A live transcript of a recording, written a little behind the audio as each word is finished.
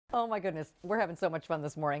Oh my goodness, we're having so much fun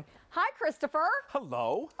this morning. Hi, Christopher.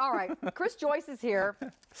 Hello. All right, Chris Joyce is here,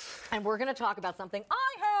 and we're going to talk about something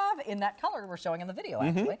I have in that color we're showing in the video,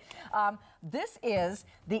 actually. This is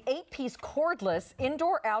the 8-piece cordless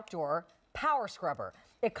indoor-outdoor power scrubber.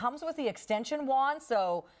 It comes with the extension wand,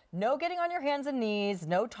 so no getting on your hands and knees,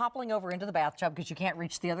 no toppling over into the bathtub because you can't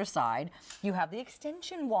reach the other side. You have the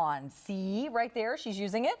extension wand. See, right there, she's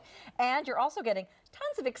using it. And you're also getting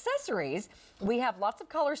tons of accessories. We have lots of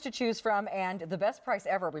colors to choose from, and the best price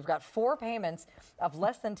ever. We've got 4 payments of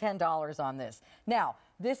less than $10 on this. Now,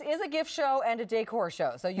 this is a gift show and a decor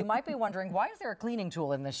show, so you might be wondering, why is there a cleaning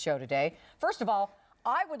tool in this show today? First of all,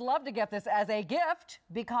 I would love to get this as a gift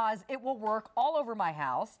because it will work all over my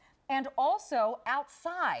house and also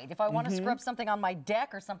outside if I want to scrub something on my deck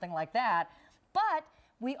or something like that. But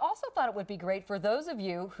we also thought it would be great for those of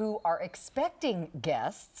you who are expecting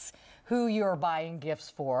guests who you're buying gifts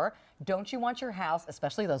for. Don't you want your house,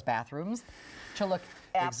 especially those bathrooms, to look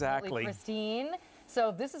absolutely pristine?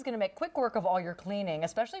 So this is going to make quick work of all your cleaning,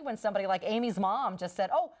 especially when somebody like Amy's mom just said,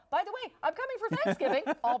 oh, by the way, I'm coming for Thanksgiving.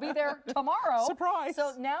 I'll be there tomorrow. Surprise.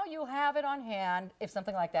 So now you have it on hand if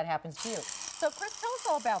something like that happens to you. So Chris, tell us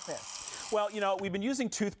all about this. Well, you know, we've been using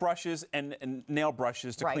toothbrushes and nail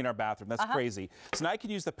brushes to clean our bathroom. That's crazy. So now I can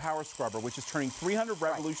use the power scrubber, which is turning 300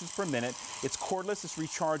 revolutions per minute. It's cordless, it's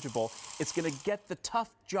rechargeable. It's going to get the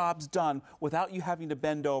tough jobs done without you having to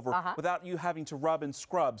bend over, without you having to rub and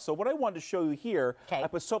scrub. So what I wanted to show you here, I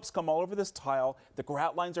put soap scum all over this tile. The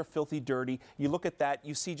grout lines are filthy dirty. You look at that,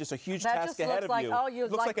 you see just a huge task ahead of you. Oh,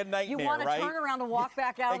 it looks like a nightmare, you want to turn around and walk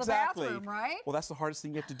back out of the bathroom, right? Well, that's the hardest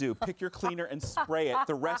thing you have to do. Pick your cleaner and spray it.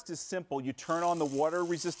 The rest is simple. You turn on the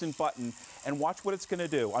water-resistant button and watch what it's going to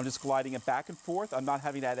do. I'm just gliding it back and forth. I'm not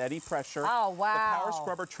having to add any pressure. Oh, wow. The power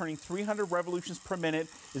scrubber turning 300 revolutions per minute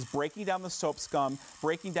is breaking down the soap scum,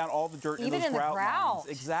 breaking down all the dirt in those grout lines.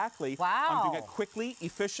 Exactly. Wow. I'm doing it quickly,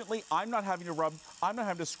 efficiently. I'm not having to rub. I'm not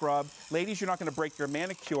having to scrub. Ladies, you're not going to break your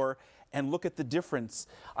manicure. And look at the difference.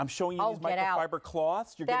 I'm showing you these microfiber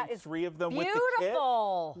cloths. You're getting 3 of them with the kit.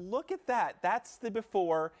 Beautiful. Look at that. That's the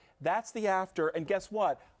before. That's the after. And guess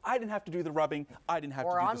what? I didn't have to do the rubbing. I didn't have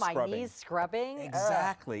to do the scrubbing. Or on my knees scrubbing.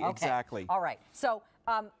 Exactly. Exactly. All right. So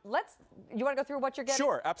you want to go through what you're getting?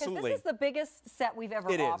 Sure, absolutely. This is the biggest set we've ever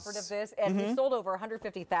offered of this, and we've sold over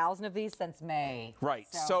 150,000 of these since May. Right.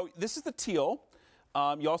 So this is the teal.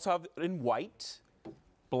 You also have it in white,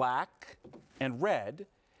 black, and red.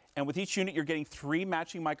 And with each unit, you're getting 3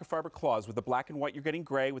 matching microfiber claws. With the black and white, you're getting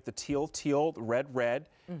gray. With the teal, the red,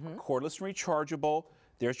 cordless and rechargeable.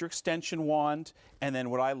 There's your extension wand. And then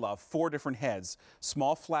what I love, 4 different heads.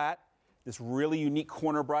 Small flat, this really unique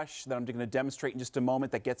corner brush that I'm going to demonstrate in just a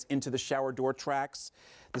moment that gets into the shower door tracks.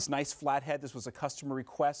 This nice flat head, this was a customer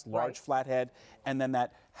request, large flat head. And then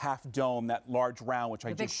that half dome, that large round, which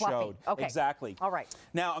I just showed. Okay. Exactly. All right.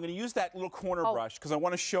 Now, I'm going to use that little corner brush because I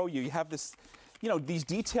want to show you. You have this, you know, these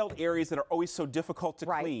detailed areas that are always so difficult to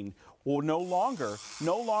clean. Well, no longer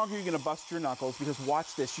you're going to bust your knuckles because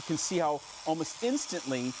watch this. You can see how almost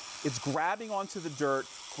instantly it's grabbing onto the dirt,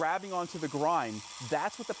 grabbing onto the grime.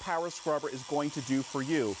 That's what the power scrubber is going to do for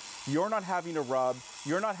you. You're not having to rub.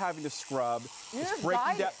 You're not having to scrub. It's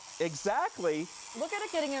breaking down. Exactly. Look at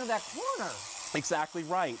it getting into that corner. Exactly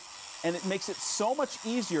right. And it makes it so much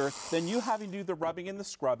easier than you having to do the rubbing and the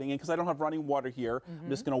scrubbing. And because I don't have running water here, I'm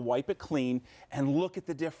just going to wipe it clean and look at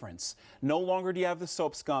the difference. No longer do you have the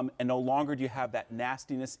soap scum and no longer do you have that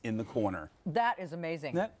nastiness in the corner. That is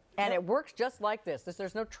amazing. And it works just like this.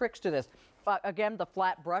 There's no tricks to this. Again, the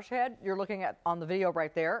flat brush head you're looking at on the video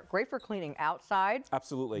right there. Great for cleaning outside.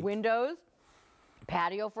 Absolutely. Windows,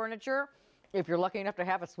 patio furniture. If you're lucky enough to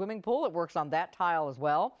have a swimming pool, it works on that tile as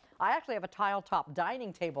well. I actually have a tile-top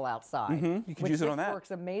dining table outside. You can use it on that. Which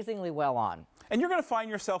works amazingly well on. And you're going to find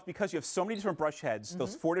yourself, because you have so many different brush heads,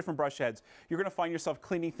 those 4 different brush heads, you're going to find yourself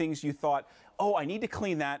cleaning things you thought, oh, I need to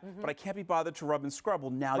clean that, but I can't be bothered to rub and scrub.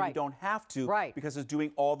 Well, now you don't have to because it's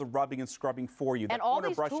doing all the rubbing and scrubbing for you. And all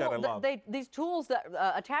these tools, these tools,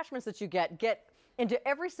 attachments that you get into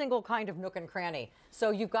every single kind of nook and cranny.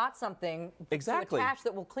 So you've got something to attach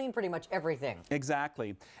that will clean pretty much everything.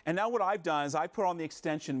 Exactly. And now what I've done is I put on the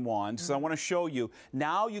extension wand, so I want to show you.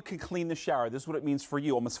 Now you can clean the shower. This is what it means for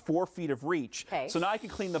you, almost 4 feet of reach. So now I can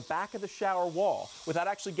clean the back of the shower wall without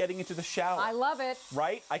actually getting into the shower. I love it.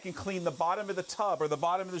 Right? I can clean the bottom of the tub or the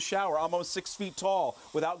bottom of the shower, almost 6 feet tall,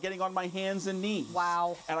 without getting on my hands and knees.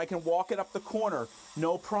 Wow. And I can walk it up the corner,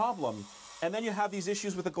 no problem. And then you have these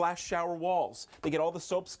issues with the glass shower walls. They get all the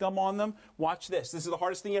soap scum on them. Watch this. This is the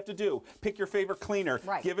hardest thing you have to do. Pick your favorite cleaner.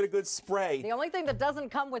 Right. Give it a good spray. The only thing that doesn't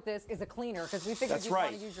come with this is a cleaner, because we figured you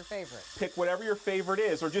want to use your favorite. Pick whatever your favorite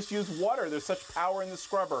is, or just use water. There's such power in the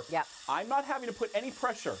scrubber. Yep. I'm not having to put any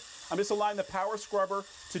pressure. I'm just allowing the power scrubber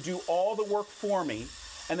to do all the work for me.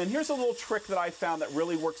 And then here's a little trick that I found that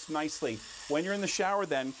really works nicely. When you're in the shower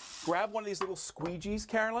then, grab one of these little squeegees,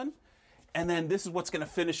 Carolyn, and then this is what's going to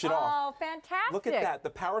finish it off. Oh, fantastic. Look at that. The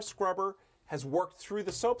power scrubber has worked through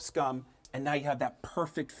the soap scum, and now you have that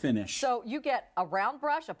perfect finish. So you get a round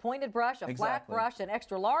brush, a pointed brush, a flat brush, an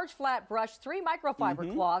extra large flat brush, 3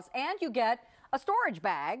 microfiber cloths, and you get a storage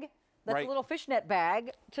bag. That's a little fishnet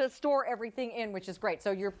bag to store everything in, which is great.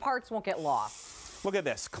 So your parts won't get lost. Look at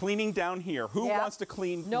this, cleaning down here. Who wants to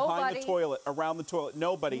clean behind the toilet, around the toilet?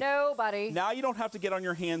 Nobody. Nobody. Now you don't have to get on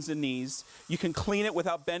your hands and knees. You can clean it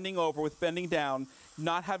without bending over, with bending down,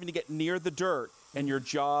 not having to get near the dirt, and your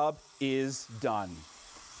job is done.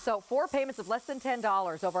 So 4 payments of less than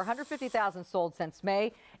 $10, over 150,000 sold since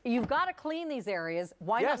May. You've got to clean these areas.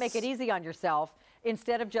 Why not make it easy on yourself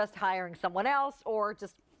instead of just hiring someone else or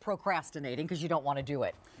just procrastinating because you don't want to do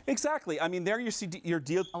it? Exactly. I mean, there you see you're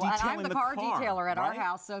detailing the car. I'm the car detailer at our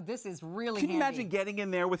house, so this is really handy. Can you imagine getting in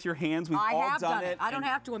there with your hands? We've all done it. I don't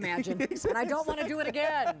have to imagine, and I don't want to do it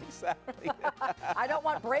again. Exactly. I don't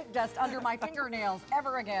want brake dust under my fingernails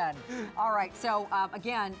ever again. All right, so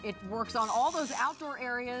again, it works on all those outdoor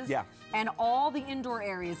areas and all the indoor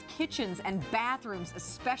areas, kitchens and bathrooms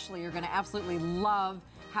especially. You're going to absolutely love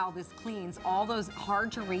how this cleans all those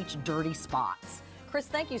hard-to-reach, dirty spots. Chris,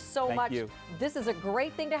 thank you so much. Thank you. This is a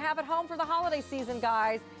great thing to have at home for the holiday season,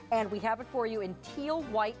 guys. And we have it for you in teal,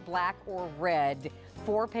 white, black, or red.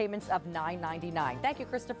 4 payments of $9.99. Thank you,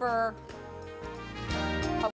 Christopher.